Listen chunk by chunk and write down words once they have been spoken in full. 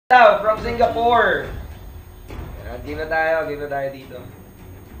From Singapore. Game na tayo dito.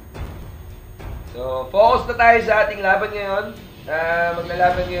 So, focus na tayo sa ating laban ngayon.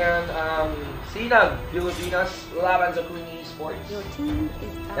 Maglalaban ngayon ang Sinag, Pilipinas, laban sa Creamy Sports.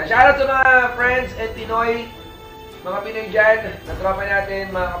 Shoutout sa mga friends and Pinoy, mga Pinoy dyan, na tropa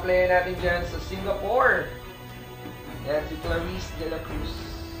natin, mga ka-player natin dyan sa Singapore. Yan, si Clarice de la Cruz.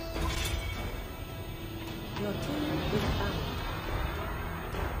 Your team is out.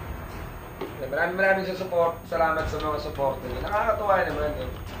 Maraming salamat sa mga support nila. Nakakatuwa naman. Eh.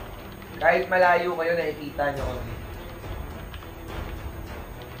 Kahit malayo kayo, nakikita nyo kami.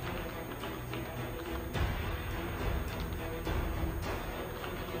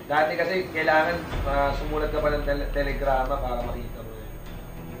 Dati kasi kailangan sumulat ka pa ng telegrama para makita mo.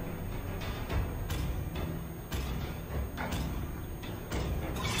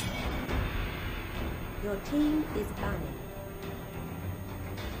 Your team is banning.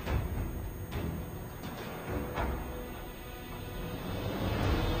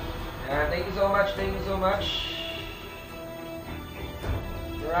 Thank you so much.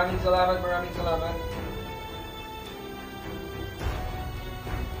 Maraming salamat.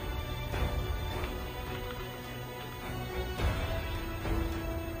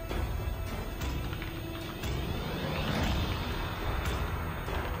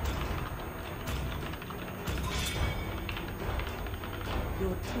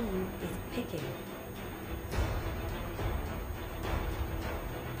 Your team is picking.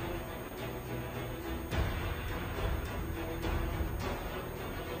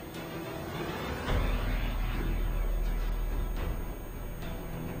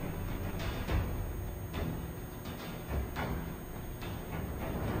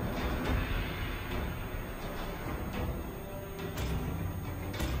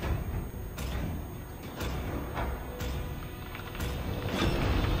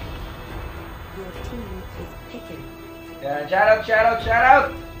 Your team is picking. Yan,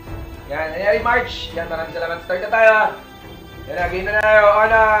 shoutout! Yan, nangyari March. Yan, maraming salamat. Start na tayo. Yan, game na tayo.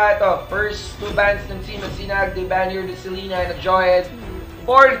 Ito, first two bands ng team ng Sinag. They bannered the Selena and the Joyed.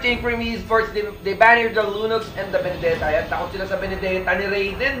 For the team Creamy Sports, they bannered the Lunox and the Benedetta. Yan, takot sila sa Benedetta ni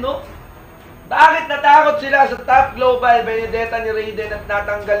Raiden, no? Bakit natakot sila sa top global Benedetta ni Raiden at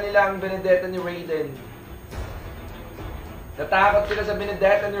natanggal nila ang Benedetta ni Raiden? Natakot sila sa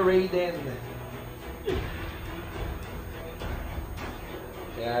Benedetta ni Raiden.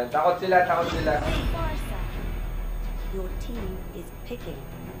 Yan, takot sila. Your team is picking.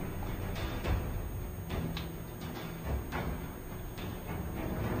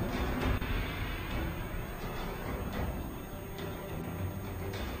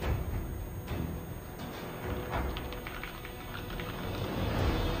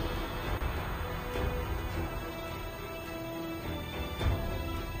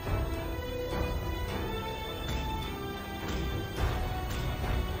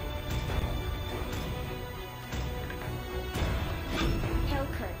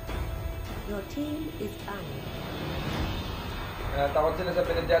 Your team is banning. Takot sila sa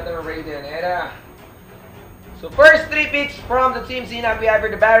Benedetta ng Raiden. So first three picks from the team Sinag, we have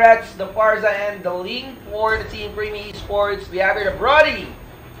here the Barracks, the Farza, and the Ling. For the team Creamy Sports, we have here the Brody,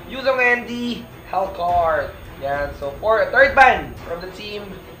 Yuzong Andy, Hellcard. Yan. So for a third ban from the team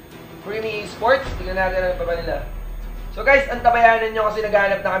Creamy Sports, tingnan natin ang baba nila. So guys, antabayanan nyo kasi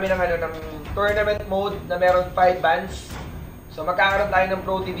naghanap na kami ng tournament mode na meron 5 bans. So magkakaroon tayo ng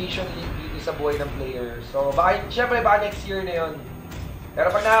Pro Division League dito sa buhay ng player. So syempre baka next year na yun.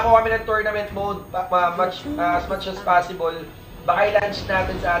 Pero pag nakakuha kami ng tournament mode, as much as possible, baka i-launch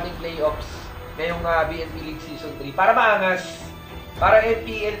natin sa ating playoffs ngayong BNP League Season 3 para maangas. Para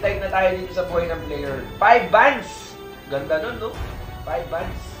FPL type na tayo dito sa buhay ng player. 5 bans! Ganda nun, no? 5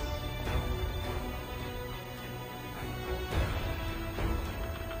 bans.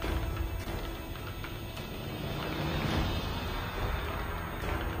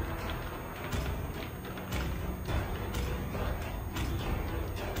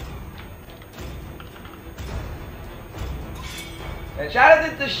 And shout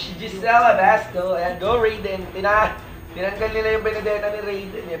out to Gisela Vasco. Ayan, go Raiden. Tinanggal nila yung Benedetta ni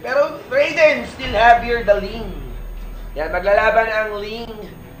Raiden. Eh. Pero Raiden still have here the Ling. Yan, maglalaban ang Ling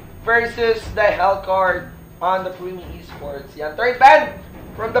versus the Hellcard on the Creamy Esports. Yan, third ban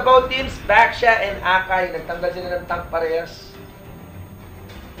from the both teams, Baksha and Akay. Nagtanggal sila ng tank parehas.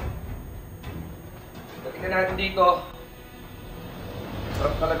 Tingnan natin dito.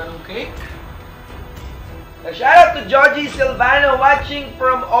 Sarap talaga ng cake. Shout out to Joji Silvano watching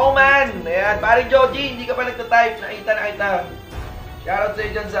from Oman. Ayan, pare Joji, hindi ka pa nagta-type. Nakita. Shout out sa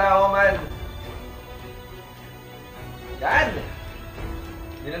iyo dyan sa Oman. Yan.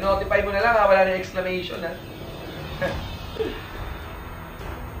 Nino-notify mo na lang ha, wala na exclamation ha.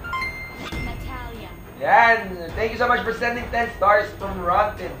 Yan. Thank you so much for sending 10 stars from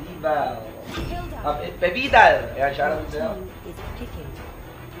Ron Pedival. Pevidal. Ayan, shoutout sa'yo.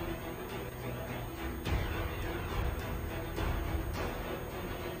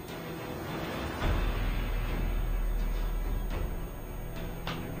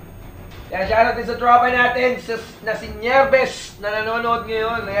 Yan, shoutout din sa tropa natin na si Nierbes na nanonood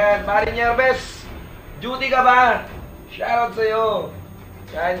ngayon. Ayan, pare Nierbes, duty ka ba? Shoutout sa'yo.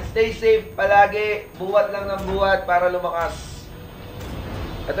 Yan, stay safe palagi. Buwat lang ng buwat para lumakas.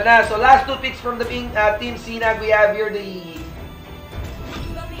 Ito na. So, last 2 picks from the Team Sinag. We have here the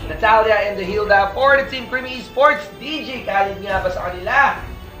Natalia and the Hilda. For the Team Creamy Esports, DJ Khalid nga pa sa kanila.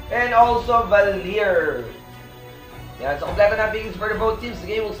 And also, Valier. Yan. So, kompleto na pickings for the both teams.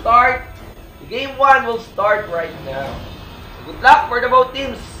 The game will start. The game 1 will start right now. So, good luck for the both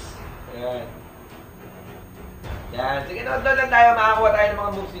teams. Yan. Yan. Sige, doon lang tayo. Makakuha tayo ng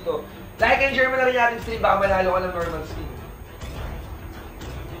mga moves dito. Like and share mo na rin natin stream. Baka manalo ka ng normal skin.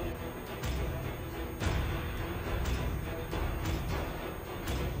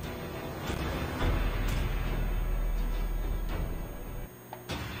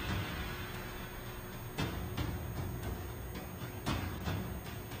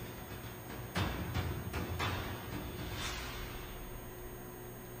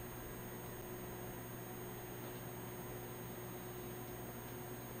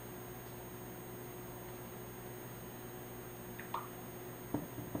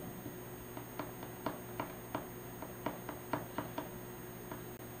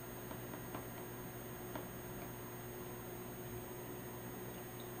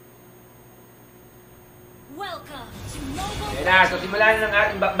 Ayan na, so simulan ng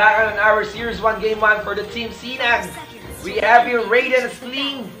ating bakbakan ng our Series 1 Game 1 for the Team Sinag. We have here Raiden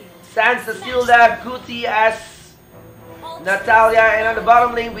Sling, Sansa Silda, Kuti as Natalia, and on the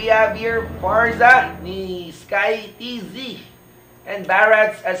bottom lane we have here Farza ni Sky TZ and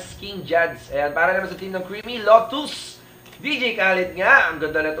Barats as King Jads. Ayan, para naman sa team ng Creamy, Lotus, DJ Khalid nga, ang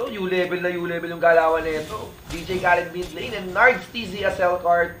ganda na to, U-level yung galawan na ito. DJ Khalid mid lane and Nards TZ as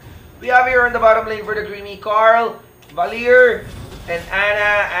L-card. We have here on the bottom lane for the Creamy, Carl, Valier, and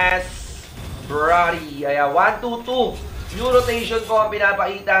Anna as Brody. Ayan, 1-2-2. New rotation po ang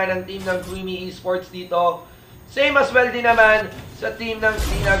pinapakita ng team ng Creamy Esports dito. Same as well din naman sa team ng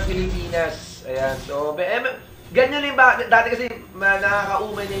Sinag Pilipinas. Ayan, so, ganyan din ba? Dati kasi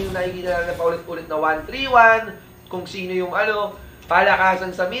nakakaumay na yung nakikita na paulit-ulit na 1-3-1, kung sino yung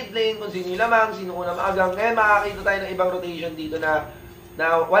palakasan sa mid lane, kung sino yung lamang, sino unang maagang. Ngayon makakita tayo ng ibang rotation dito na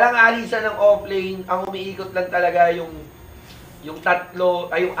walang alisan ng off-lane, ang umiikot lang talaga yung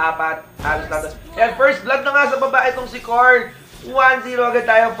tatlo, ay yung apat, halos lahat. And first blood na nga sa baba itong si Cord. 1-0 agad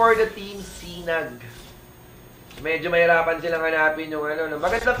tayo for the Team Sinag. Medyo mahirapan silang hanapin yung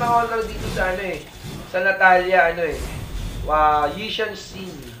magandang pang-control dito sa sa Natalia, Yishan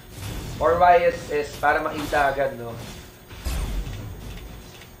Sin or YSS para makita agad, no?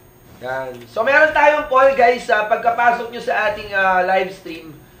 Yan. So, meron tayong poll, guys, pagkapasok nyo sa ating live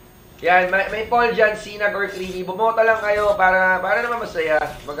stream. Yan, may poll dyan, Sinag or Creamy. Bumoto lang kayo para naman masaya.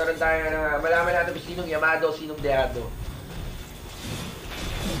 Magkaroon tayo malaman natin kung sinong Yamado, sinong Dehado.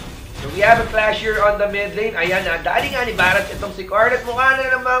 So, we have a clash here on the mid lane. Ayan, dali nga ni Barat itong si Card. At mukha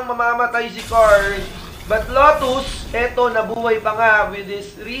na namang mamamatay si Card. But Lotus, eto, nabuhay pa nga with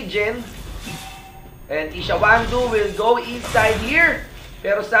this regen. And Isha Wangdu will go inside here.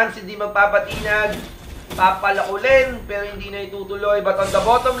 Pero Sans hindi magpapatinag, papalakulin, pero hindi na itutuloy. But on the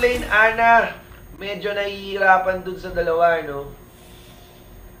bottom lane, Ana, medyo nahihirapan dun sa dalawa, no?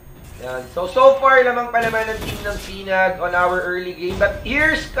 Yan. So far, lamang pa naman ang team ng Sinag on our early game. But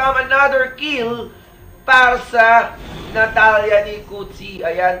here's come another kill para sa Natalia ni Kutsi.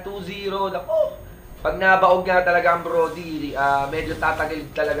 Ayan, 2-0. Naku, pag nabaog nga talaga ang Brody, medyo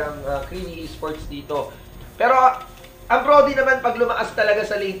tatagal talagang Creamy Esports dito. Pero ang Brody naman, pag lumakas talaga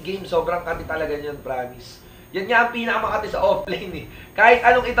sa late game, sobrang kati talaga niyan, promise. Yan nga ang pinakamakati sa offlane, Kahit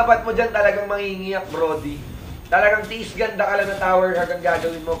anong itapat mo dyan, talagang mangingiyak, Brody. Talagang tiis ganda ka lang na tower hanggang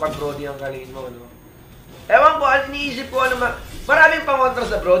gagawin mo pag Brody ang kalin mo, no? Ewan ko, iniisip ko, maraming pangontra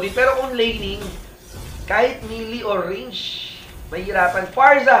sa Brody, pero kung laning, kahit melee or range, mahirapan.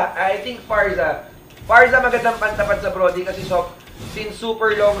 Farza, I think Farza magandang pantapat sa Brody kasi since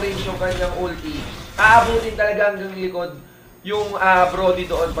super long range yung kanyang ulti, aabutin talaga hanggang likod yung Brody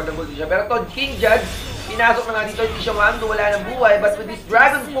doon pag nag-ulti siya. Pero Todd King Judge, pinasok na nga dito, hindi siya maando, wala ng buhay. But with this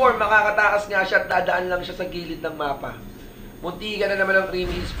Dragon form, makakatakas nga siya at dadaan lang siya sa gilid ng mapa. Muntikan na naman ang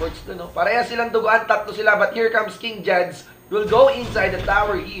Creamy Esports to, no? Pareha silang duguan, tatlo sila. But here comes King Judge. will go inside the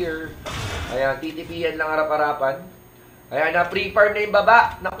tower here. Ayan, TTP-yan lang harap-harapan. Ayan, na-pre-farm na yung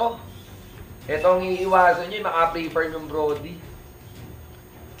baba. Nako. Itong iiwasan nyo, yung maka-pre-farm yung Brody.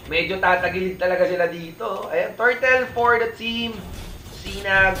 Medyo tatagilid talaga sila dito. Ayan, turtle for the team.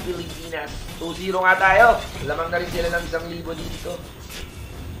 Sinag, Pilipinas. 2-0 nga tayo. Lamang na rin sila ng 1,000 dito.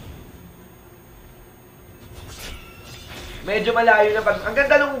 Medyo malayo na pag... Ang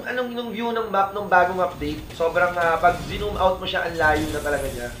ganda nung view ng map nung bagong update. Sobrang pag zoom out mo siya, ang layo na talaga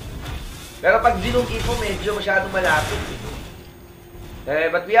niya. Pero pag zoom in mo, medyo masyadong malapit.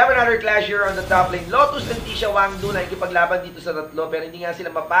 But we have another clash here on the top lane. Lotus and Tisha Wangdu na ikipaglaban dito sa tatlo. Pero hindi nga sila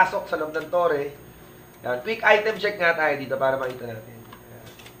mapasok sa loob ng tore. Yan. Quick item check nga tayo dito para makita natin.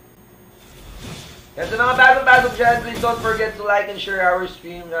 Yan. Sa mga bagong-bagong dyan, please don't forget to like and share our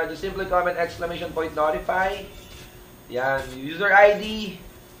stream. Just simply comment !notify. Yan. User ID.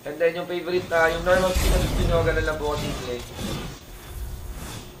 And then yung favorite, yung normal skin na gusto nyo, ganun lang po kasi play.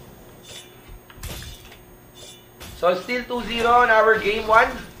 So, still 2-0 in our game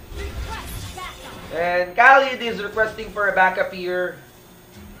 1. And Khalid is requesting for a backup here.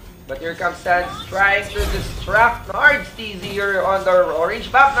 But here comes Sans trying to distract Nards TZ here on the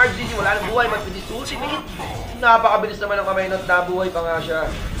orange buff. Nards TZ wala nang buhay, but with his ultimate, napakabilis naman ng kamay nun, nabuhay pa nga siya.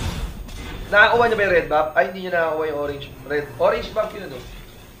 Nakakuha niya ba yung red buff? Ay, hindi niya nakakuha yung orange. Orange buff yun, ano?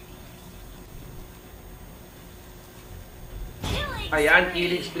 Ayan,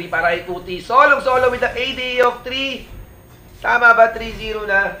 killing spree para ikuti. Solo with the AD of 3. Tama ba? 3-0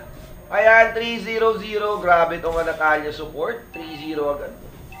 na. Ayan, 3-0-0. Grabe itong Natalia support. 3-0 agad.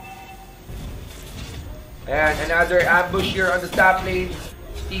 Ayan, another ambush here on the top lane.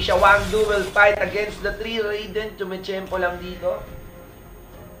 Tisha Wangdu will fight against the 3 Raiden. Tumechempo lang dito.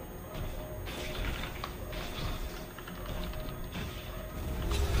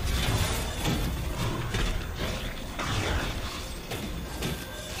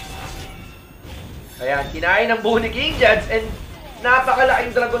 Ayan, kinain ng buo ni King Judge and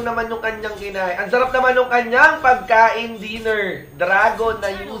napakalaking dragon naman yung kanyang kinain. Ang sarap naman yung kanyang pagkain dinner. Dragon na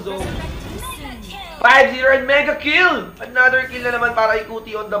Yuzo. 5-0 and mega kill! Another kill na naman para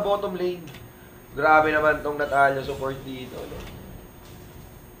ikuti on the bottom lane. Grabe naman tong Natalia support dito. No?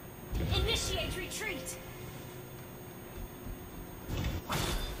 Initiate retreat.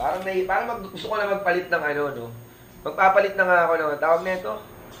 Parang gusto ko na magpalit ng ano, no? Magpapalit na nga ako ng tawag na ito.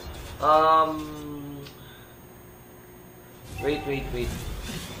 Wait.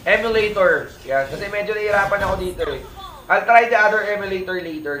 Emulator. Yan. Kasi medyo nahihirapan ako dito eh. I'll try the other emulator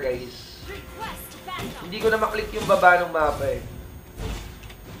later, guys. Hindi ko na maklik yung baba ng mapa eh.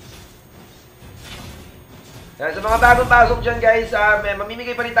 Yan. Sa mga bagong pasok dyan, guys,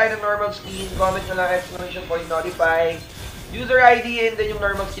 mamimigay pa rin tayo ng normal skin. Comment nyo lang !notify. User ID and then yung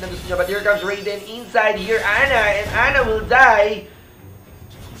normal skin na gusto nyo. But here comes Raiden inside here. Ana. And Ana will die.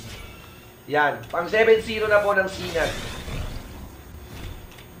 Yan. Pang 7-0 na po ng Sinag.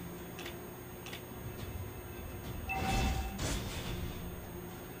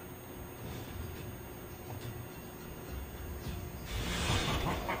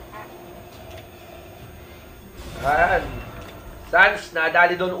 Ayan. Sans,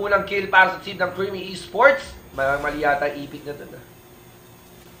 nadali doon unang kill para sa team ng Creamy Esports. Mali yata ipit na doon.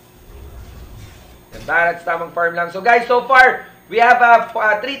 Yan, Barrett's tamang farm lang. So guys, so far, we have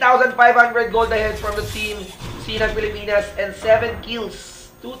 3,500 gold ahead from the team Sinag Pilipinas and 7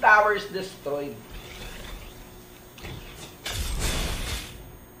 kills. 2 towers destroyed.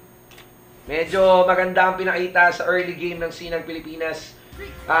 Medyo maganda ang pinakita sa early game ng Sinag Pilipinas.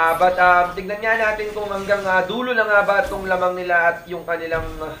 But tignan nga natin kung hanggang dulo na nga ba itong lamang nila at yung kanilang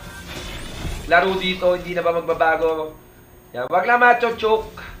laro dito, hindi na ba magbabago. Yan, wag lang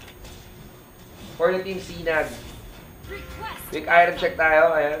macho-choke for the team Sinag. Quick item check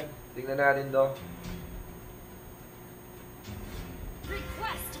tayo. Ayan, tignan natin do.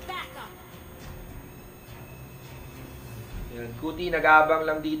 Yan, Kuti nag-abang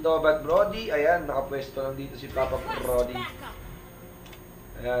lang dito, but Brody, ayan, nakapwesto lang dito si Papa Brody.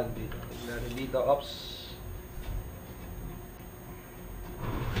 Ayan, dito. Tignan natin dito. Ops.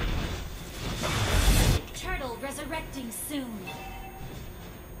 Turtle resurrecting soon.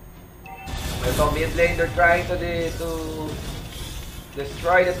 Ito, mid lane, they're trying to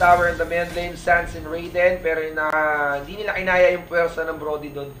destroy the tower in the mid lane, Sans and Raiden, pero hindi nila kinaya yung pwersa ng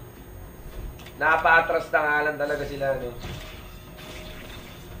Brody doon. Napa-atras na nga lang talaga sila, no?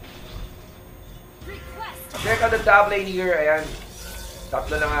 Check out the top lane here, ayan.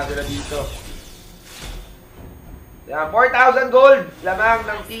 Tatlo na nga sila dito. Yan, 4,000 gold. Lamang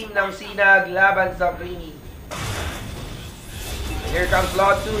ng team ng Sinag laban sa Creamy. Here comes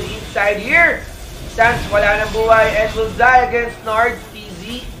Lot 2 inside here. Sans wala ng buhay and will die against Nards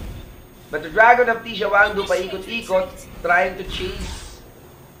TZ. But the Dragon of Tisha Wangdu paikot-ikot, trying to chase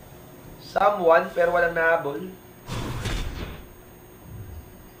someone pero walang nahabol.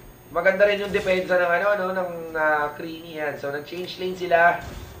 Maganda rin yung depensa ng ng Creamy yan. So nag-change lane sila.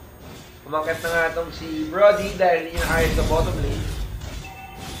 Umakit na nga itong si Brody dahil hindi niya kaya sa bottom lane.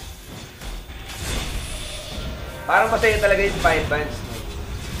 Parang masaya talaga yung 5 bands.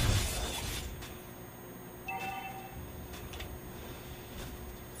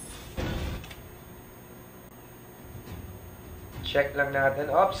 Check lang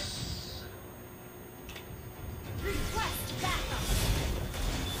natin. Oops.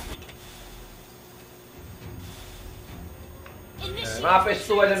 Mga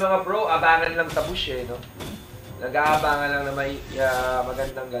festual ng mga pro, abangan lang sa bush no? Nag-aabangan lang na may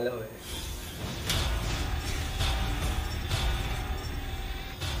magandang galaw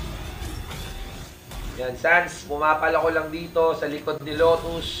Yan, Sans, pumapalako lang dito sa likod ni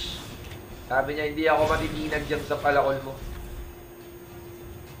Lotus. Sabi niya, hindi ako matitinag dyan sa palakol mo.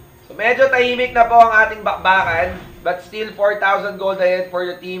 So, medyo tahimik na po ang ating bakbakan. But still, 4,000 gold ahead for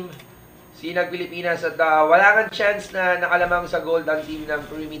the team Sinag Pilipinas. At wala kang chance na nakalamang sa gold ang team ng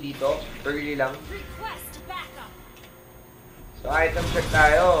Creamy dito. Early lang. So, item check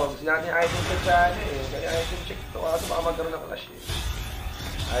tayo. Gusto natin item check sa Kaya item check ito. Kaso baka magkaroon ng clash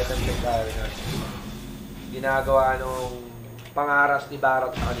Item check tayo natin. Ginagawa nung pangaras ni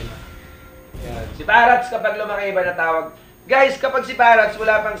Barat sa kanila. Yan. Si Barats kapag lumaki iba na tawag. Guys, kapag si Barats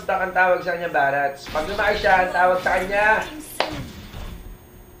wala pang stock ang tawag sa kanya Barats. Pag lumaki siya, ang tawag sa kanya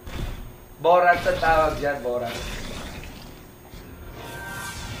Borats ang tawag dyan, Borats.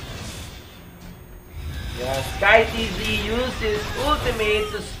 Yan. SkyTZ uses ultimate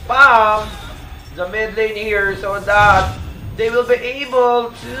to spam the mid lane here so that they will be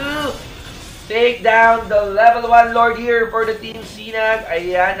able to take down the level 1 Lord here for the team Sinag.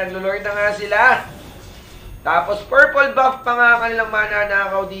 Ayan, naglo-Lord na nga sila. Tapos purple buff pa nga kanilang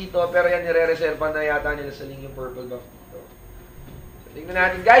mananakaw dito. Pero yan, nire-reserva na yata nila sa link yung purple buff dito. So, tingnan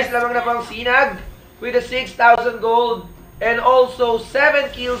natin. Guys, lamang na pang Sinag with a 6,000 gold. And also 7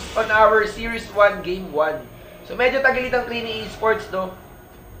 kills on our Series 1 Game 1. So medyo tagilit ang Creamy Esports, no?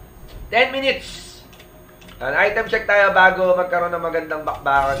 10 minutes. An item check tayo bago magkaroon ng magandang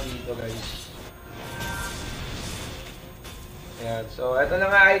bakbakan dito, guys. Ayan. So, ito na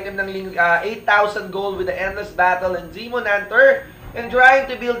nga item ng 8,000 gold with the Endless Battle and Demon Hunter and trying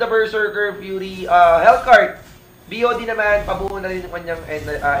to build the Berserker Fury Hellcart. BO3 naman, pabuo na rin yung kanyang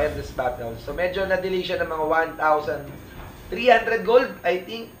Endless Battle. So, medyo na-delay siya ng mga 1,300 gold, I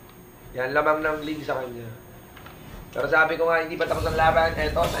think. Yan, lamang ng link sa kanya. Pero sabi ko nga, hindi pa tapos ang laban.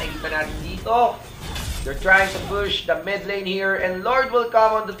 Ito, nakikita natin dito. They're trying to push the mid lane here and Lord will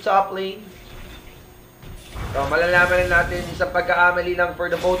come on the top lane. So, malalaman natin isang pagkaamali lang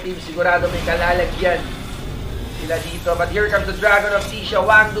for the both teams. Sigurado may kalalagyan sila dito. But here comes the Dragon of Tisha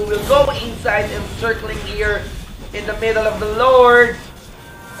Wangdu will go inside and circling here in the middle of the Lord.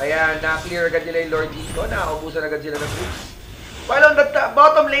 Ayan, na-clear agad nila yung Lord dito. Nakaubusan agad sila ng troops. While on the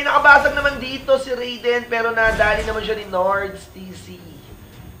bottom lane, nakabasag naman dito si Raiden. Pero nadali naman siya ni Nords TC.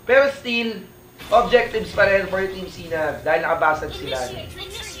 Pero still, objectives pa rin for Team Sinag dahil nakabasag sila.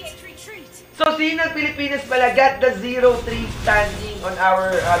 So, Sinag Pilipinas pala got the 0-3 standing on our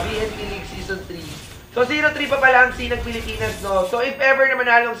BNP League Season 3. So, 0-3 pa pala ang Sinag Pilipinas, no? So, if ever na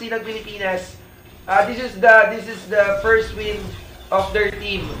manalo ang Sinag Pilipinas, this is the first win of their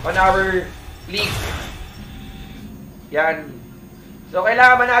team on our league. Yan. So,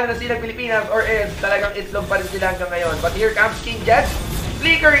 kailangan manalo ng Sinag Pilipinas or else talagang itlog pa rin sila hanggang ngayon. But here comes King Jet.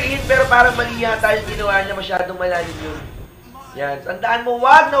 Flicker in, pero parang mali yata yung ginawa niya, masyadong malalim yun. Yan. Tandaan mo,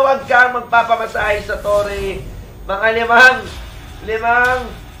 wag na wag kang magpapamasahe sa Torre. Mga limang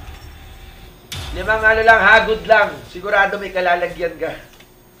hagod lang. Sigurado may kalalagyan ka.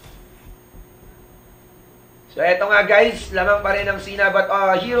 So, eto nga guys, lamang pa rin ang Sina. But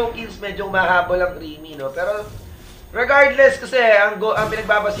hero kills medyo mahabol ang Creamy, no? Pero, regardless kasi, ang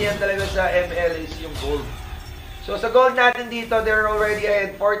pinagbabasihan talaga sa ML is yung gold. So, sa gold natin dito, they're already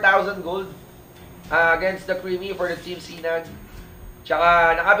ahead 4,000 gold. Against the Creamy for the Team Sinag.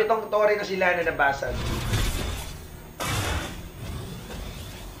 Tsaka nakabitong Torre na sila na nabasag.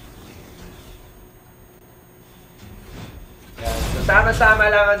 Yan. So,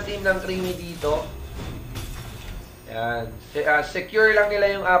 sama-sama lang ang team ng Creamy dito. Yan. Secure lang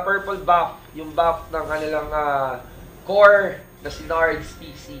nila yung purple buff. Yung buff ng kanilang core na si Nards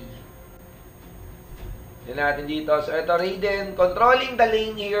TC. Yan natin dito. So, ito Raiden. Controlling the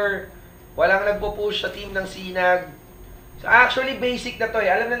lane here. Walang nagpo-push sa team ng Sinag. So actually basic na to eh.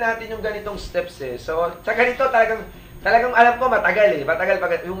 Alam na natin yung ganitong steps eh. So sa ganito talagang alam ko matagal eh. Matagal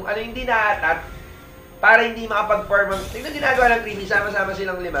pag yung ano hindi na-atat para hindi makapag-form. Tingnan ginagawa ng Creamy, sama-sama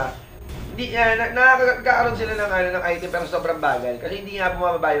silang 5. Hindi nakakaroon sila ng ng item pero sobrang bagal kasi hindi nga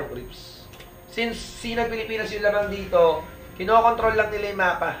bumababa yung creeps. Since Sinag Pilipinas yung lamang dito, kinokontrol lang nila yung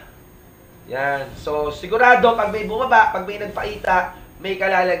mapa. Yan. So sigurado pag may bumaba, pag may nagpaita, may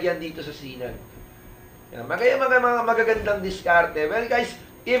kalalagyan dito sa Sinag. Yan, mga magagandang diskarte. Well guys,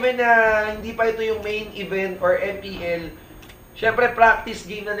 even hindi pa ito yung main event or MPL, syempre practice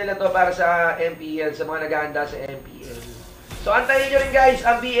game na nila to para sa MPL, sa mga naghahanda sa MPL. So antayin nyo rin guys,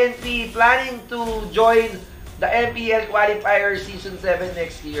 ang BNP planning to join the MPL Qualifier Season 7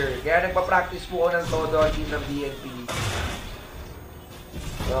 next year. Kaya nagpa-practice po ng todo ang team ng BNP.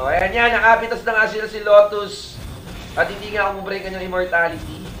 So ayan yan, nakapitas na nga sila si Lotus at hindi nga umubreak kanyang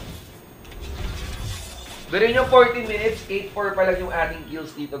immortality. Pero yung 14 minutes, 8-4 pa lang yung ating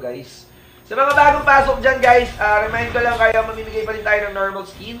kills dito guys. Sa mga bagong pasok dyan guys, remind ko lang kayo, mamimigay pa rin tayo ng normal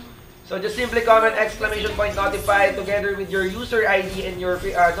skin. So just simply comment !notify together with your user ID and your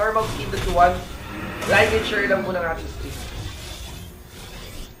normal skin that you want. Like and share lang muna ng ating stream.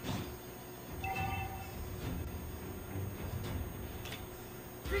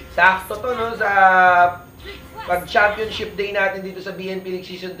 Sakto to no, sa pag-championship day natin dito sa BNP League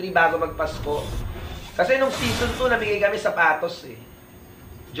Season 3 bago magpasko. Kasi nung Season 2, namigay kami sapatos eh.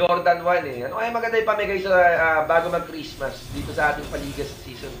 Jordan 1 eh. Ano kaya maganda ipamigay sa bago mag-Christmas dito sa ating paliga sa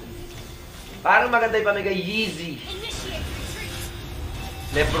Season 3? Parang maganda ipamigay Yeezy.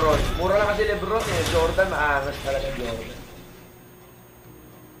 Lebron. Mura lang kasi Lebron eh. Jordan, maangas talaga Jordan.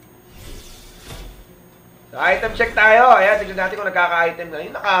 So, item check tayo. Ayan, tignan natin kung nagkaka-item na.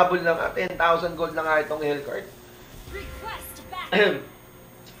 Yung nakahabol lang 10,000 gold na nga itong hell card.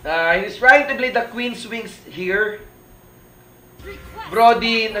 He's trying to play the Queen's Wings here.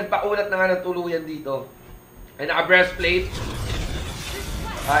 Brody, nagpakunat na nga ng tuluyan dito. Ay, naka-breastplate.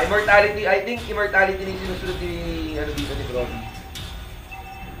 Immortality, I think immortality ni sinusunod dito ni Brody.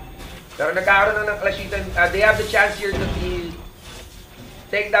 Pero nagkakaroon na ng clash dito. They have the chance here to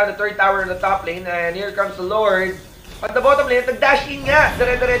take down the third tower in the top lane. And here comes the Lord. On the bottom lane, nag-dash in nga.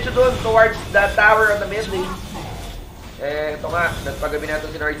 Dire-diretso doon towards the tower on the mid lane. Eh, ito nga, nagpagabi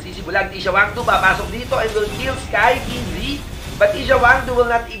natin si North CC. Bulag, Isha Wangdu papasok dito and will kill Sky Kinzi. But Isha Wangdu will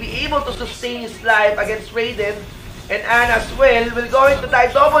not be able to sustain his life against Raiden. And Anna as well will go into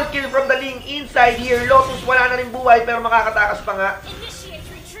die. Double kill from the Ling inside here. Lotus wala na rin buhay pero makakatakas pa nga.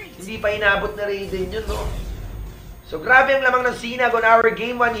 Hindi pa inabot na Raiden yun, no? So grabe ang lamang ng Sinag on our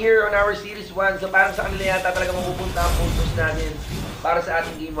game 1 here on our series 1. So parang sa kanila yata talaga mapupunta ang focus natin para sa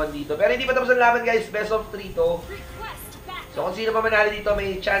ating game 1 dito. Pero hindi pa tapos ang laban guys. Best of 3 to. So kung sino pa manalo dito,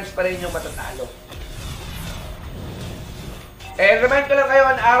 may chance pa rin yung matatalo. And remind ko lang kayo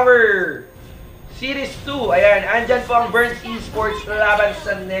on our Series 2. Ayan, andyan po ang Burns Esports laban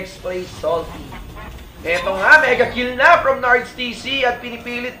sa next place Salty. Eto nga, mega kill na from Nards TC at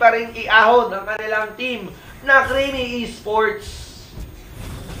pinipilit pa rin iahon ang kanilang team na Creamy Esports.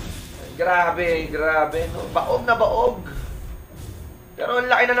 Grabe, grabe. No? Baog na baog. Pero ang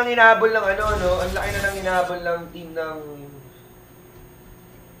laki na ng hinabol ng ano, no? Ang laki na ng hinabol ng team ng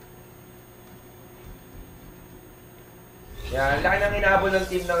yan, laki nang hinabol ng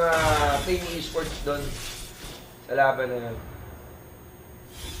team ng Creamy Esports doon sa laban na yan.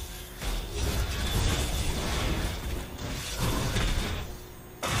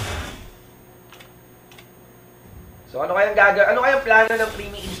 So ano kayang plano ng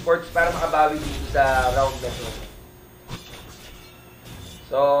Creamy Esports para makabawi dito sa round na to?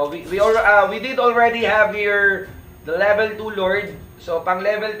 So we did already have here the level 2 Lord. So pang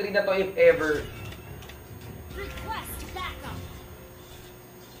level 3 na to if ever.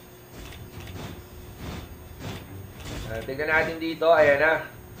 Tingnan natin dito, ayan na.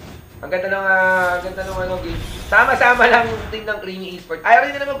 Ang ganda ng ano game. Sama-sama lang yung team ng Creamy Esports. Ayaw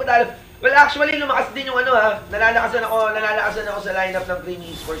rin na naman patalo. Well, actually, lumakas din yung ano nalalakasan ako sa lineup ng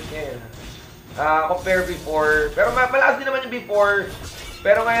Creamy Esports ngayon. Compare before. Pero malakas din naman yung before.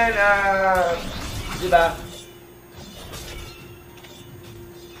 Pero ngayon, di ba?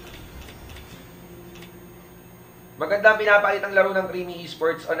 Maganda ang pinapakitang laro ng Creamy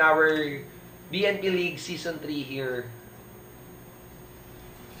Esports on our BNP League Season 3 here.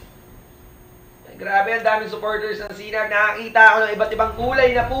 Grabe, ang daming supporters ng Sinag. Nakakita ako ng iba't ibang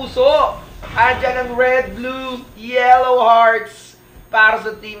kulay na puso. Andyan ang red, blue, yellow hearts para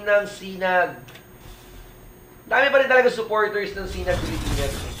sa team ng Sinag. Dami pa rin talaga supporters ng Sinag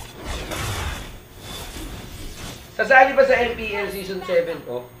Pilipinas. Sasali ba sa MPL Season 7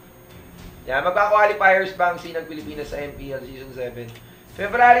 to? Yan, magka-qualifiers ba ang Sinag Pilipinas sa MPL Season 7?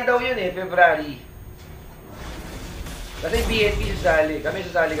 February daw yun eh, February. Kasi BNP sasali.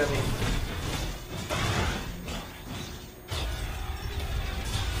 Sasali kami.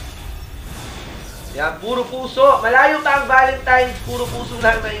 Yan, puro puso. Malayo pa ang Valentine's. Puro puso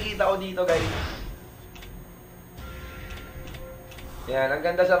lang nakikita ko dito, guys. Yan, ang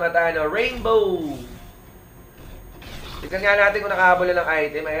ganda sa mata, no? Rainbow! Tignan nga natin kung nakahabol na ng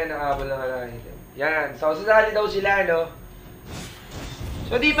item. Ayan, nakahabol na ng item. Yan, so sasali daw sila, no?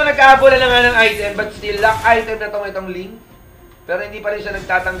 So dito nagkahabol na nga ng item, but still, lock item na itong Ling. Pero hindi pa rin siya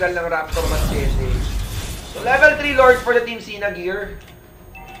nagtatanggal ng Raptor Machete. So level 3 Lord for the Team Sinag here.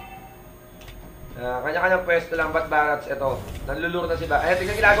 Kanya-kanyang pwesto lang, but Barats, ito. Nanlulure na si Barats. Ayan,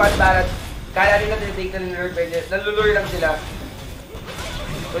 tignan ginagawa ni Barats. Kaya nila tinitake na ni Lord Benjet. Nanlulure lang sila.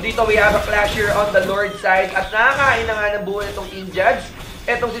 So dito we have a clash here on the Lord side. At nakakain na nga ng buhay itong Team Judge.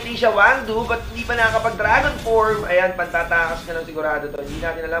 Etong si Tisha Wangdu, but hindi pa nakakapag-dragon form. Ayan, pantatakas na lang sigurado to. Hindi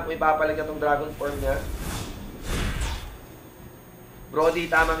natin alam kung ipapalag na itong dragon form niya. Brody,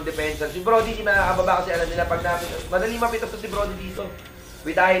 tamang defense. Si Brody, hindi makakababa kasi alam nila pag napit. Madali mapit to si Brody dito.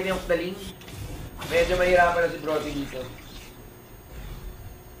 With item of the Ling. Medyo mahirapan na si Brody dito.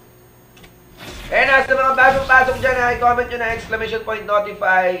 Eh, nasa mga bagong-pasok dyan, i-comment nyo na exclamation point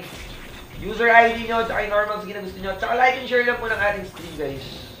notify. User ID nyo, tsaka yung normal sige na gusto nyo. Tsaka like and share lang po ng ating stream, guys.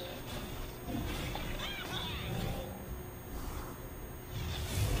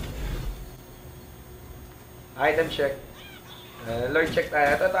 Item check. Lord check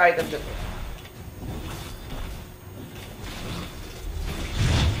tayo. Ito item check.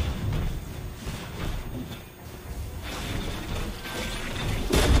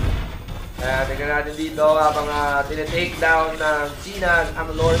 Tignan natin dito habang tinitake down ng Sinag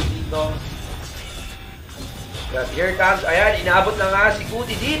ang Lord dito. But here comes, ayan, inaabot na nga si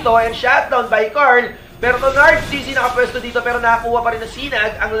Kuti dito and shutdown by Carl. Pero to Nard CC nakapwesto dito pero nakakuha pa rin na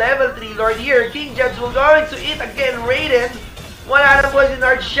Sinag ang level 3 Lord here. King Judge will going to eat again, Raiden. Wala na po si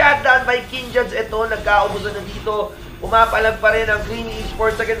Nard, shutdown by King Judge. Ito, nagkaubusan na dito. Umapalag pa rin ang Creamy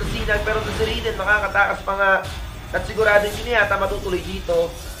Esports against sa Sinag pero si Raiden makakatakas pa nga. At sigurado hindi yata matutuloy dito.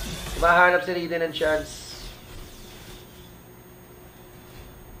 Mahanap si Raiden ng chance.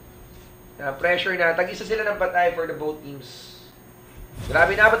 Pressure na. Tag-isa sila ng patay for the both teams.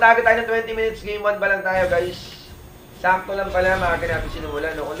 Grabe, nabot agad tayo ng 20 minutes. Game 1 pa lang tayo, guys. Sakto lang pala, maaga natin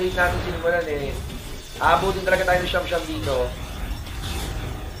sinimulan. No? Kung late natin sinimulan, abutin talaga tayo ng siyam-siyam dito.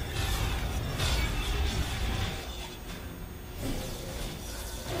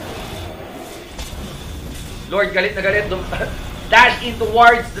 Lord, galit na galit. Dash in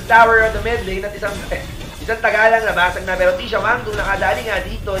towards the tower on the mid lane at isang tagalang nabasag na pero Tisha Wangdu nakadali nga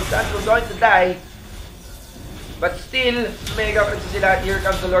dito. Sandro going to die. But still, mega kasi sila. Here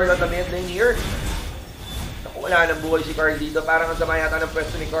comes the Lord on the mid lane here. Naku, wala nang buhay si Carl dito. Parang ang sama yata ng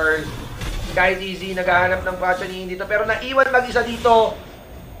pwesto ni Carl. Kahit easy, naghahanap ng patchaning dito. Pero naiwan mag-isa dito.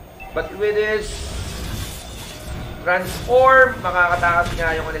 But with this transform, makakatakas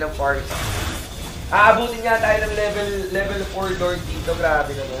nga yung kanilang force. Aabutin nga tayo ng level 4 Lord dito.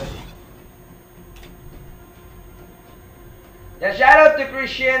 Grabe naman. Yan, shoutout to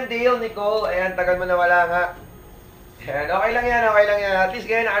Christian, Dale, Nicole. Ayan, tagal mo na wala nga. Ayan, okay lang yan, okay lang yan. At least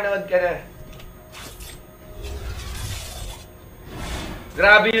ngayon nakanood ka na.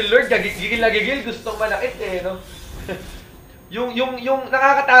 Grabe yung Lord, gigil na gigil. Gustong malakit no? yung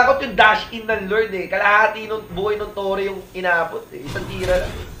nakakatakot yung dash in ng Lord Kalahati nung buhay ng Tore yung inabot Isang tira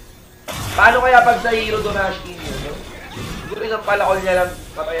lang Paano kaya pag sa hero dash in yun, no? Siguro isang palakol niya lang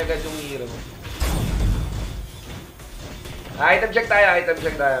patay agad yung hero. Item check tayo, item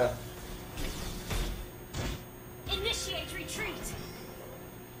check tayo. Initiate retreat.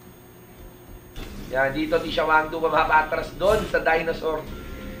 Yan, dito Tisha Wangdu mapapatras doon sa dinosaur.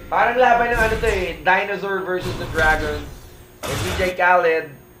 Parang laban ng ano to dinosaur versus the dragon. And DJ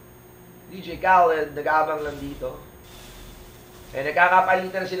Khaled, nag-aabang lang dito. Eh,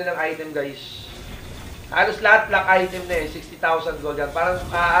 nagkakapalitan na sila ng item, guys. Halos lahat black item na 60,000 gold yan. Parang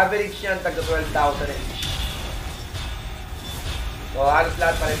average yan, tagda 12,000 each. So, halos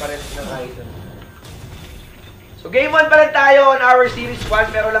lahat pare-pares ng item. So, game 1 pa lang tayo on our series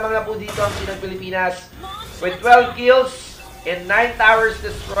 1. Pero lamang na po dito ang Sinag Pilipinas. With 12 kills and 9 towers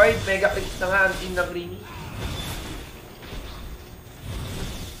destroyed. Mega picks na nga ang team ng Creamy.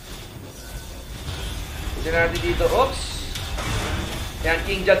 Tignan natin dito. Oops! Yan,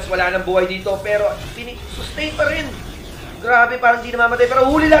 King Judge wala nang buhay dito. Pero, sustain pa rin. Grabe, parang hindi namamatay. Pero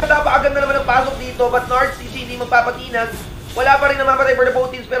huli lang, napakaganda naman ang pasok dito. But North CC hindi magpapatinag. Wala pa rin namamatay for the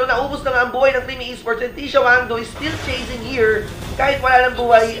both teams. Pero naubos na nga ang buhay ng Creamy Esports. And Tisha Wangdu is still chasing here. kahit wala ng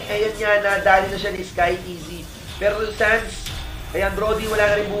buhay, ayan nga, nadali na siya ni Sky Easy. Pero yung Sans, ayan, Brody, wala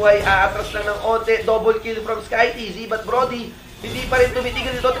na rin buhay. Aatras lang ng onte. Double kill from Sky Easy. But Brody, hindi pa rin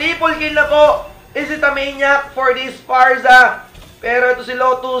tumitigil dito. Triple kill na po! Is it a maniac for this Parza? Pero ito si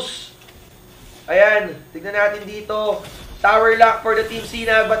Lotus. Ayan, tignan natin dito. Tower lock for the Team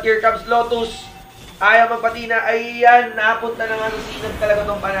Sinag. But here comes Lotus. Ayaw magpatina. Ayan, napunta na nga sa Sinag talaga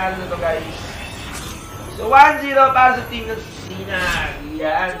itong panalo na to, guys. So, 1-0 para sa team ng Sinag.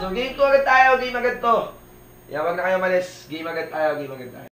 Ayan. So, game 2 agad tayo. Game agad to. Yan, wag na kayo malis. Game agad tayo. Game agad tayo.